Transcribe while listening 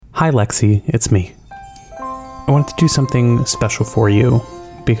Hi Lexi, it's me. I wanted to do something special for you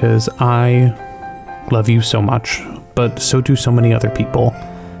because I love you so much, but so do so many other people.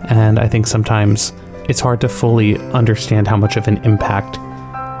 And I think sometimes it's hard to fully understand how much of an impact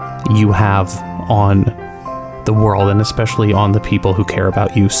you have on the world and especially on the people who care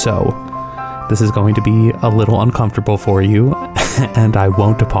about you. So this is going to be a little uncomfortable for you and I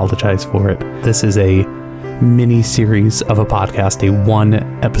won't apologize for it. This is a mini series of a podcast, a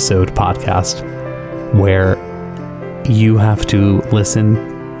 1-episode podcast where you have to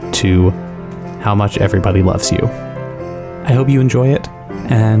listen to how much everybody loves you. I hope you enjoy it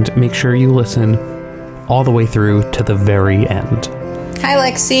and make sure you listen all the way through to the very end. Hi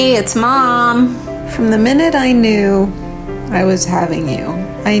Lexi, it's Mom. From the minute I knew I was having you,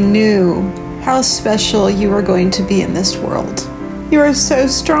 I knew how special you were going to be in this world. You are so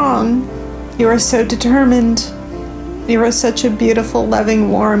strong. You are so determined. You are such a beautiful, loving,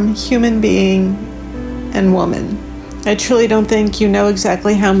 warm human being and woman. I truly don't think you know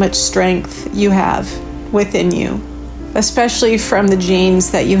exactly how much strength you have within you, especially from the genes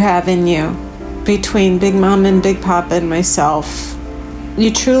that you have in you between Big Mom and Big Papa and myself.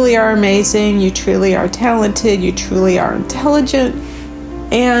 You truly are amazing. You truly are talented. You truly are intelligent.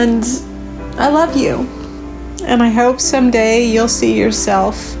 And I love you. And I hope someday you'll see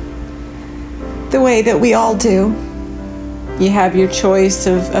yourself the way that we all do. You have your choice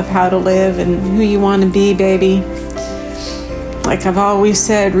of how to live and who you want to be, baby. Like I've always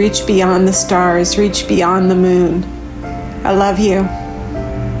said, reach beyond the stars, reach beyond the moon. I love you.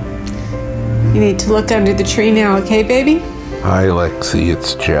 You need to look under the tree now, okay, baby? Hi, Lexi,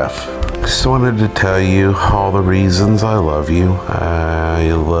 it's Jeff. Just wanted to tell you all the reasons I love you.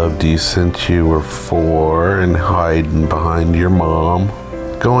 I loved you since you were 4 and hiding behind your mom.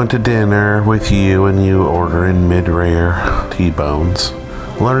 Going to dinner with you and you ordering mid-rare T-bones.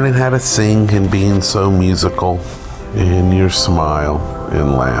 Learning how to sing and being so musical. And your smile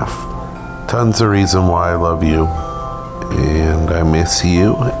and laugh. Tons of reason why I love you. And I miss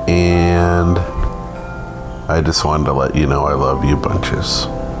you. And I just wanted to let you know I love you bunches.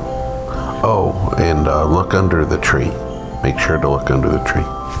 Oh, and look under the tree. Make sure to look under the tree.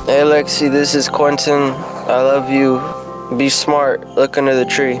 Hey Lexi, this is Quentin. I love you. Be smart. Look under the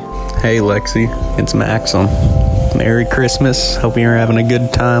tree. Hey Lexi, it's Maxim. Merry Christmas. Hope you're having a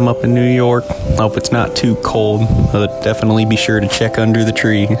good time up in New York. Hope it's not too cold, but definitely be sure to check under the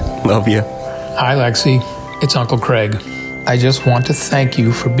tree. Love you. Hi Lexi, it's Uncle Craig. I just want to thank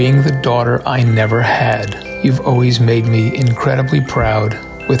you for being the daughter I never had. You've always made me incredibly proud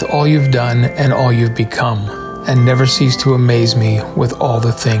with all you've done and all you've become, and never cease to amaze me with all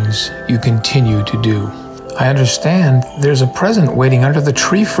the things you continue to do. I understand there's a present waiting under the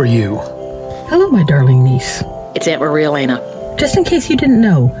tree for you. Hello, my darling niece. It's Aunt Marielena. Just in case you didn't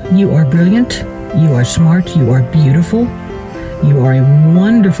know, you are brilliant, you are smart, you are beautiful, you are a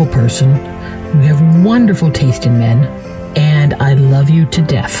wonderful person, you have wonderful taste in men, and I love you to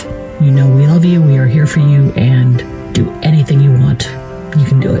death. You know we love you, we are here for you, and do anything you want. You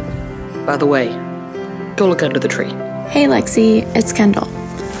can do it. By the way, go look under the tree. Hey Lexi, it's Kendall.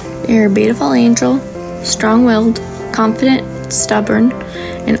 You're a beautiful angel, strong-willed, confident, stubborn,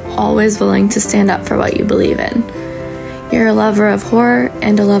 and always willing to stand up for what you believe in. You're a lover of horror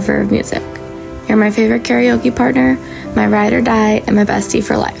and a lover of music. You're my favorite karaoke partner, my ride or die, and my bestie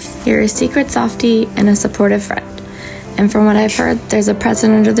for life. You're a secret softie and a supportive friend. And from what I've heard, there's a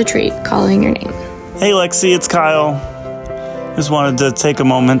present under the tree calling your name. Hey Lexi, it's Kyle. Just wanted to take a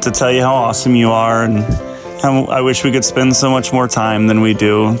moment to tell you how awesome you are and how I wish we could spend so much more time than we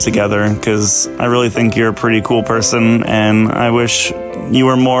do together, because I really think you're a pretty cool person and I wish you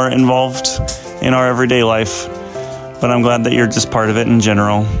were more involved in our everyday life. But I'm glad that you're just part of it in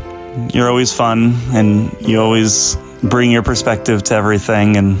general. You're always fun and you always bring your perspective to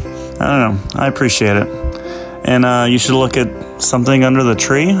everything, and I don't know, I appreciate it. And you should look at something under the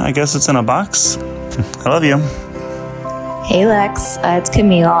tree. I guess it's in a box. I love you. Hey Lex, it's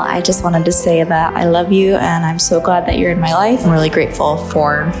Camille. I just wanted to say that I love you and I'm so glad that you're in my life. I'm really grateful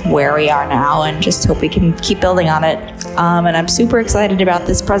for where we are now and just hope we can keep building on it. And I'm super excited about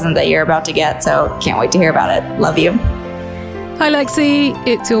this present that you're about to get, so can't wait to hear about it. Love you. Hi Lexi,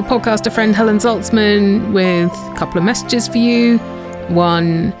 it's your podcaster friend Helen Zaltzman with a couple of messages for you.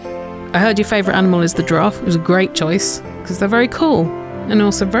 One, I heard your favourite animal is the giraffe. It was a great choice because they're very cool and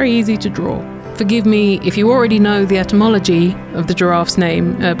also very easy to draw. Forgive me if you already know the etymology of the giraffe's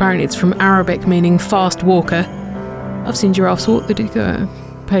name. Apparently it's from Arabic meaning fast walker. I've seen giraffes walk, they do go at a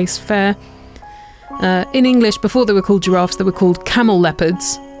pace fair. In English, before they were called giraffes, they were called camel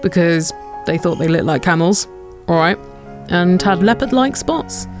leopards because they thought they looked like camels, alright, and had leopard-like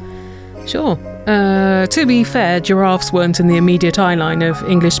spots. Sure. To be fair, giraffes weren't in the immediate eye line of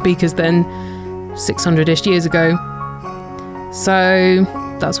English speakers then, 600-ish years ago. So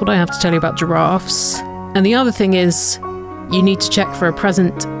that's what I have to tell you about giraffes. And the other thing is, you need to check for a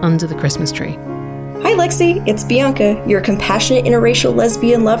present under the Christmas tree. Hi Lexi, it's Bianca, your compassionate interracial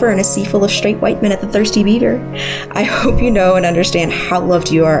lesbian lover in a sea full of straight white men at the Thirsty Beaver. I hope you know and understand how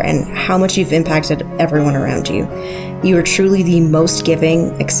loved you are and how much you've impacted everyone around you. You are truly the most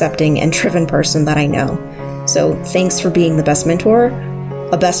giving, accepting, and driven person that I know. So thanks for being the best mentor,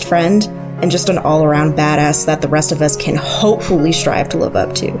 a best friend, and just an all-around badass that the rest of us can hopefully strive to live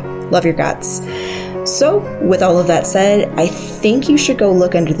up to. Love your guts. So, with all of that said, I think you should go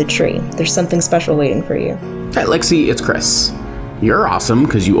look under the tree. There's something special waiting for you. Hi Lexi, it's Chris. You're awesome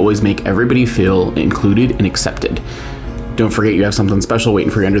because you always make everybody feel included and accepted. Don't forget you have something special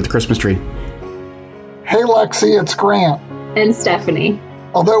waiting for you under the Christmas tree. Hey Lexi, it's Grant. And Stephanie.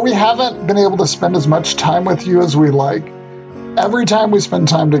 Although we haven't been able to spend as much time with you as we like, every time we spend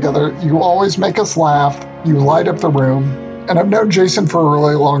time together, you always make us laugh, you light up the room, and I've known Jason for a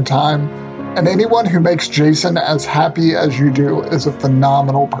really long time. And anyone who makes Jason as happy as you do is a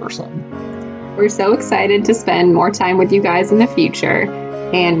phenomenal person. We're so excited to spend more time with you guys in the future,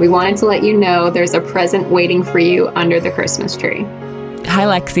 and we wanted to let you know there's a present waiting for you under the Christmas tree. Hi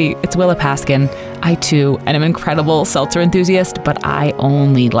Lexi, it's Willa Paskin. I too am an incredible seltzer enthusiast, but I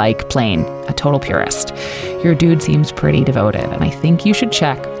only like plain, a total purist. Your dude seems pretty devoted, and I think you should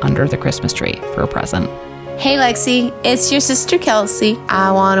check under the Christmas tree for a present. Hey Lexi, it's your sister Kelsey.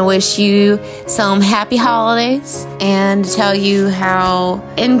 I want to wish you some happy holidays and tell you how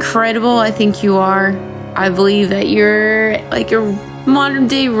incredible I think you are. I believe that you're like a modern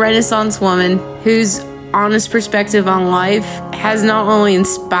day Renaissance woman whose honest perspective on life has not only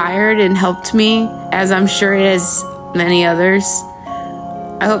inspired and helped me, as I'm sure it has many others.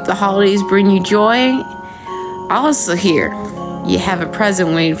 I hope the holidays bring you joy. Also here, you have a present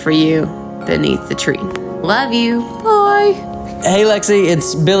waiting for you beneath the tree. Love you. Bye. Hey Lexi,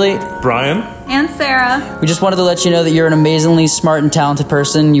 it's Billy. Brian. And Sarah. We just wanted to let you know that you're an amazingly smart and talented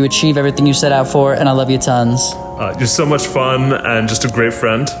person. You achieve everything you set out for, and I love you tons. You're so much fun and just a great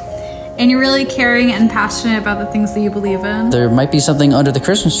friend. And you're really caring and passionate about the things that you believe in. There might be something under the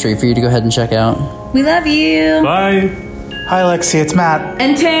Christmas tree for you to go ahead and check out. We love you. Bye. Hi Lexi, it's Matt.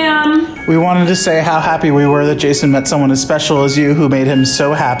 And Tam. We wanted to say how happy we were that Jason met someone as special as you who made him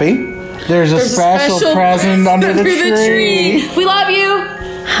so happy. There's a special present under the tree. We love you.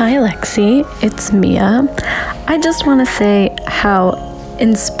 Hi, Lexi. It's Mia. I just want to say how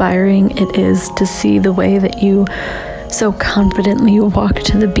inspiring it is to see the way that you so confidently walk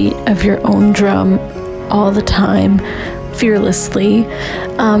to the beat of your own drum all the time, fearlessly,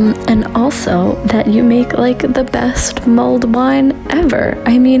 and also that you make like the best mulled wine ever.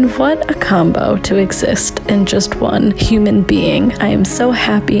 I mean, what a combo to exist in just one human being. I am so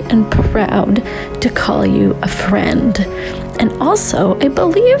happy and proud to call you a friend. And also, I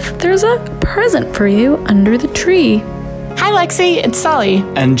believe there's a present for you under the tree. Hi Lexi, it's Sully.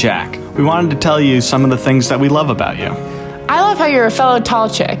 And Jack. We wanted to tell you some of the things that we love about you. I love how you're a fellow tall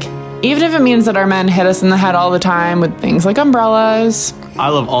chick. Even if it means that our men hit us in the head all the time with things like umbrellas. I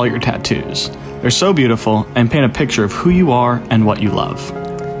love all your tattoos. They're so beautiful and paint a picture of who you are and what you love.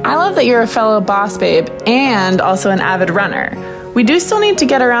 I love that you're a fellow boss babe and also an avid runner. We do still need to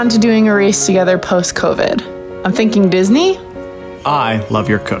get around to doing a race together post-COVID. I'm thinking Disney? I love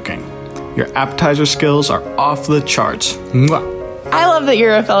your cooking. Your appetizer skills are off the charts. Mwah. I love that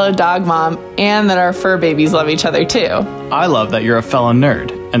you're a fellow dog mom and that our fur babies love each other too. I love that you're a fellow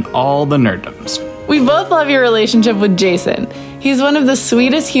nerd and all the nerddoms. We both love your relationship with Jason. He's one of the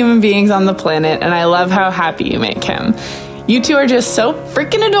sweetest human beings on the planet, and I love how happy you make him. You two are just so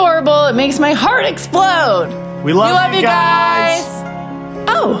freaking adorable, it makes my heart explode. We love you guys.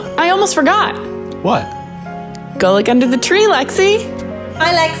 Oh, I almost forgot. What? Go look under the tree, Lexi.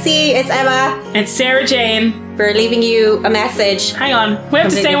 Hi Lexi, it's Emma. It's Sarah Jane. We're leaving you a message. Hang on, we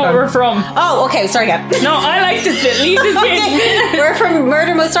have to say what we're from. Oh, okay, sorry again. No, I like this bit. Leave this in. We're from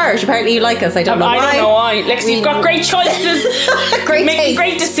Murder Most Irish. Apparently you like us. I don't know why. I don't know why. Lexi, you've got great choices. Great Making taste.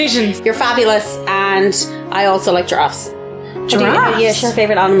 great decisions. You're fabulous, and I also like giraffes. Giraffes? Yes, your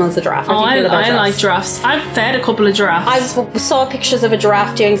favourite animal is a giraffe. How do you feel about I like giraffes. I've fed a couple of giraffes. I saw pictures of a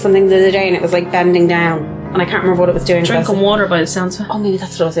giraffe doing something the other day, and it was like bending down. And I can't remember what it was doing. Drinking water by the sounds of it. Oh, maybe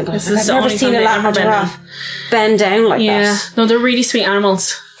that's what I was saying. But I've never seen a Latin giraffe bend down like that. Yeah. No, they're really sweet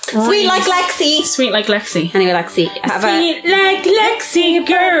animals. Sweet like Lexi. Sweet like Lexi. Anyway, Lexi. Sweet like Lexi,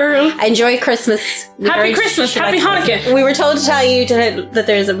 girl. Enjoy Christmas. Happy Christmas. Happy Hanukkah. We were told to tell you that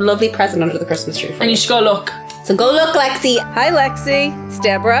there's a lovely present under the Christmas tree for and you should go look. So go look, Lexi. Hi, Lexi. It's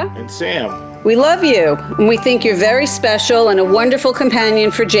Deborah. And Sam. We love you, and we think you're very special and a wonderful companion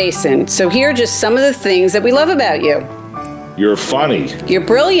for Jason. So here are just some of the things that we love about you. You're funny. You're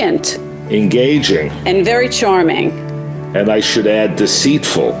brilliant. Engaging. And very charming. And I should add,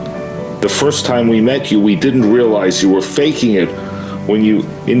 deceitful. The first time we met you, we didn't realize you were faking it when you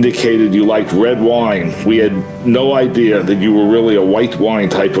indicated you liked red wine. We had no idea that you were really a white wine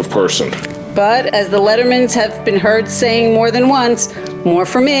type of person. But as the Lettermans have been heard saying more than once, more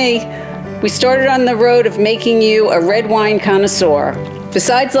for me, we started on the road of making you a red wine connoisseur.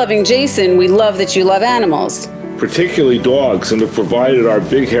 Besides loving Jason, we love that you love animals. Particularly dogs, and have provided our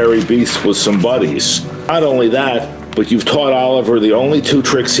big hairy beast with some buddies. Not only that, but you've taught Oliver the only 2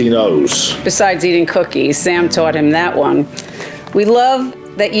 tricks he knows. Besides eating cookies, Sam taught him that one. We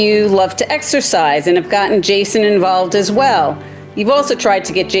love that you love to exercise and have gotten Jason involved as well. You've also tried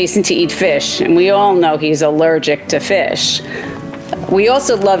to get Jason to eat fish, and we all know he's allergic to fish. We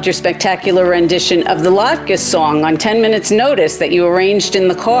also loved your spectacular rendition of the Lotkus song on 10 minutes notice that you arranged in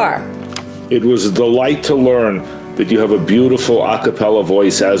the car. It was a delight to learn that you have a beautiful a cappella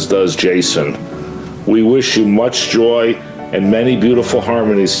voice, as does Jason. We wish you much joy and many beautiful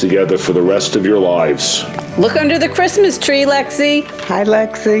harmonies together for the rest of your lives. Look under the Christmas tree, Lexi. Hi,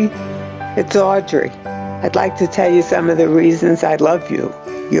 Lexi. It's Audrey. I'd like to tell you some of the reasons I love you.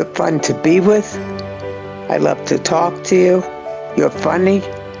 You're fun to be with. I love to talk to you. You're funny.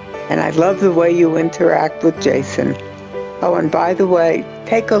 And I love the way you interact with Jason. Oh, and by the way,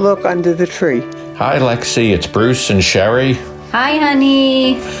 take a look under the tree. Hi, Lexi. It's Bruce and Sherry. Hi,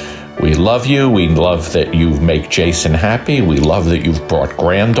 honey. We love you. We love that you make Jason happy. We love that you've brought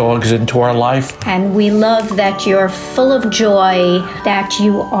grand dogs into our life. And we love that you're full of joy, that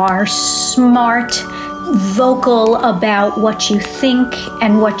you are smart, vocal about what you think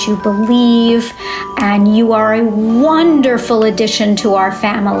and what you believe, and you are a wonderful addition to our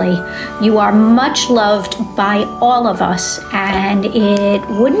family. You are much loved by all of us, and it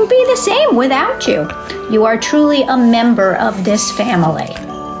wouldn't be the same without you. You are truly a member of this family.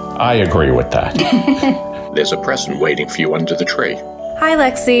 I agree with that. There's a present waiting for you under the tree. Hi,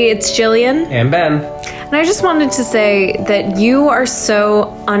 Lexi. It's Jillian. And Ben. And I just wanted to say that you are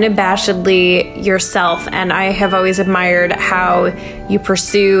so unabashedly yourself, and I have always admired how you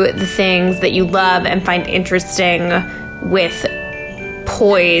pursue the things that you love and find interesting with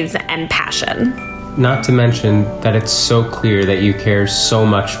poise and passion. Not to mention that it's so clear that you care so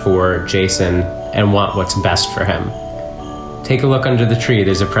much for Jason and want what's best for him. Take a look under the tree.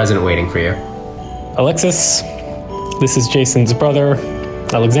 There's a present waiting for you. Alexis, this is Jason's brother,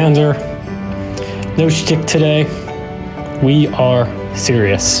 Alexander. No shtick today. We are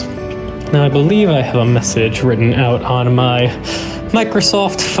serious. Now, I believe I have a message written out on my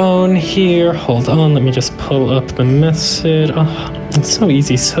Microsoft phone here. Hold on, let me just pull up the message. Oh, it's so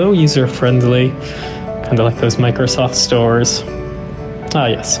easy, so user-friendly. Kind of like those Microsoft stores. Ah,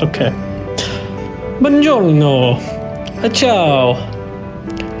 yes, okay. Buongiorno. Ciao.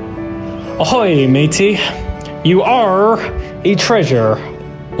 Ahoy, matey. You are a treasure.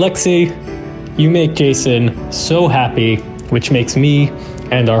 Lexi, you make Jason so happy, which makes me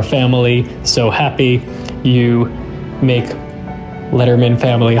and our family so happy. You make Letterman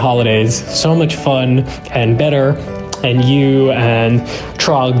family holidays so much fun and better. And you and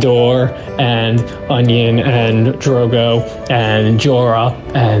Trogdor and Onion and Drogo and Jorah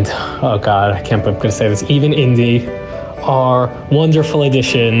and, oh God, I can't believe I'm going to say this, even Indy are wonderful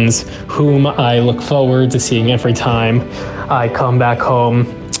additions whom I look forward to seeing every time I come back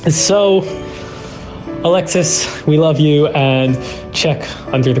home. So, Alexis, we love you, and check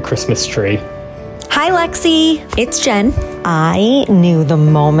under the Christmas tree. Hi, Lexi. It's Jen. I knew the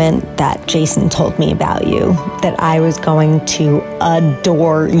moment that Jason told me about you that I was going to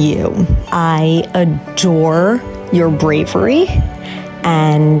adore you. I adore your bravery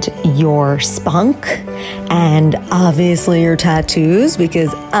and your spunk, and obviously your tattoos,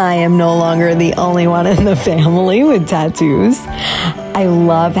 because I am no longer the only one in the family with tattoos. I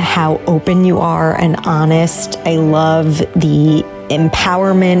love how open you are and honest. I love the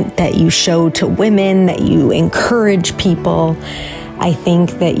empowerment that you show to women, that you encourage people. I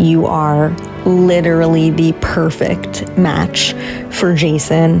think that you are literally the perfect match for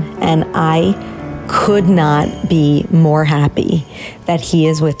Jason, and I could not be more happy that he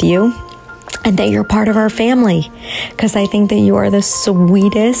is with you and that you're part of our family, because I think that you are the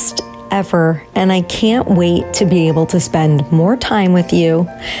sweetest ever, and I can't wait to be able to spend more time with you.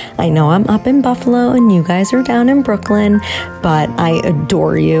 I know I'm up in Buffalo and you guys are down in Brooklyn, but I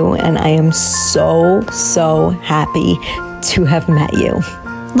adore you, and I am so, so happy to have met you.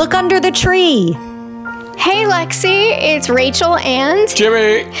 Look under the tree. Hey, Lexi, it's Rachel and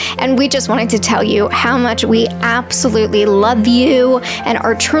Jimmy. And we just wanted to tell you how much we absolutely love you and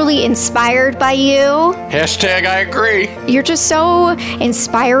are truly inspired by you. Hashtag I agree. You're just so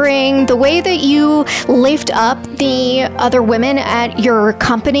inspiring. The way that you lift up the other women at your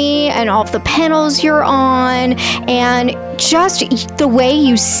company and all of the panels you're on, and just the way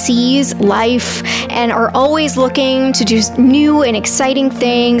you seize life and are always looking to do new and exciting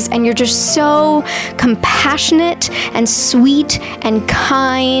things, and you're just so compassionate and sweet and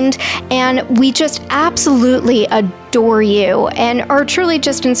kind, and we just absolutely adore you and are truly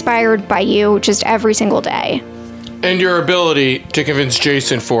just inspired by you just every single day. And your ability to convince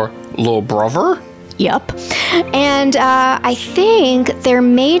Jason for little brother? Yup. And I think there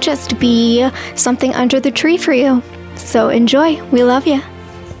may just be something under the tree for you. So enjoy. We love you.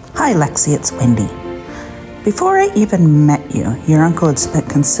 Hi, Lexi. It's Wendy. Before I even met you, your uncle had spent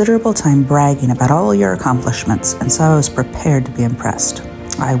considerable time bragging about all your accomplishments, and so I was prepared to be impressed.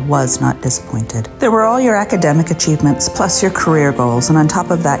 I was not disappointed. There were all your academic achievements, plus your career goals, and on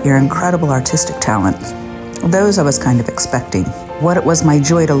top of that, your incredible artistic talent. Those I was kind of expecting. What it was my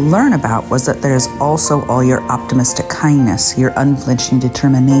joy to learn about was that there's also all your optimistic kindness, your unflinching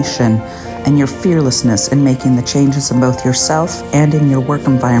determination, and your fearlessness in making the changes in both yourself and in your work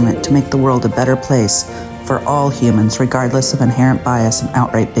environment to make the world a better place for all humans, regardless of inherent bias and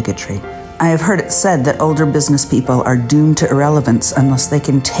outright bigotry. I have heard it said that older business people are doomed to irrelevance unless they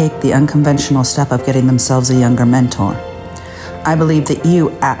can take the unconventional step of getting themselves a younger mentor. I believe that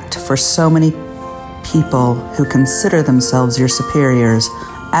you act for so many people who consider themselves your superiors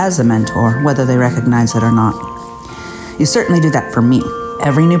as a mentor, whether they recognize it or not. You certainly do that for me.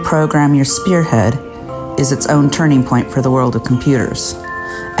 Every new program you spearhead is its own turning point for the world of computers.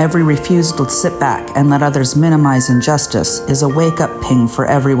 Every refusal to sit back and let others minimize injustice is a wake-up ping for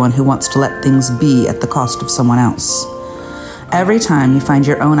everyone who wants to let things be at the cost of someone else. Every time you find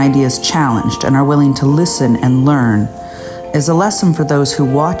your own ideas challenged and are willing to listen and learn is a lesson for those who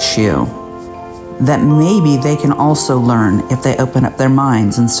watch you that maybe they can also learn if they open up their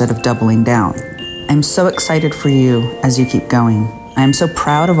minds instead of doubling down. I'm so excited for you as you keep going. I am so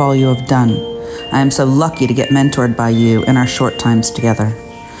proud of all you have done. I am so lucky to get mentored by you in our short times together.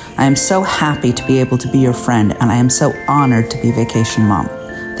 I am so happy to be able to be your friend, and I am so honored to be vacation mom.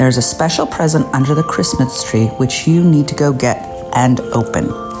 There is a special present under the Christmas tree which you need to go get and open.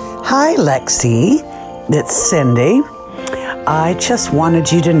 Hi, Lexi. It's Cindy. I just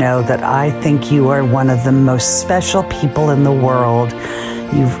wanted you to know that I think you are one of the most special people in the world.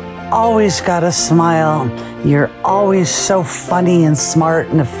 You've always got a smile. You're always so funny and smart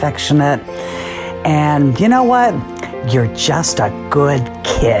and affectionate. And you know what? You're just a good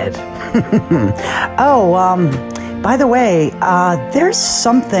kid. By the way, there's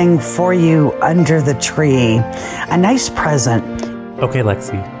something for you under the tree. A nice present. Okay,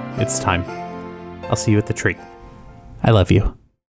 Lexi, it's time. I'll see you at the tree. I love you.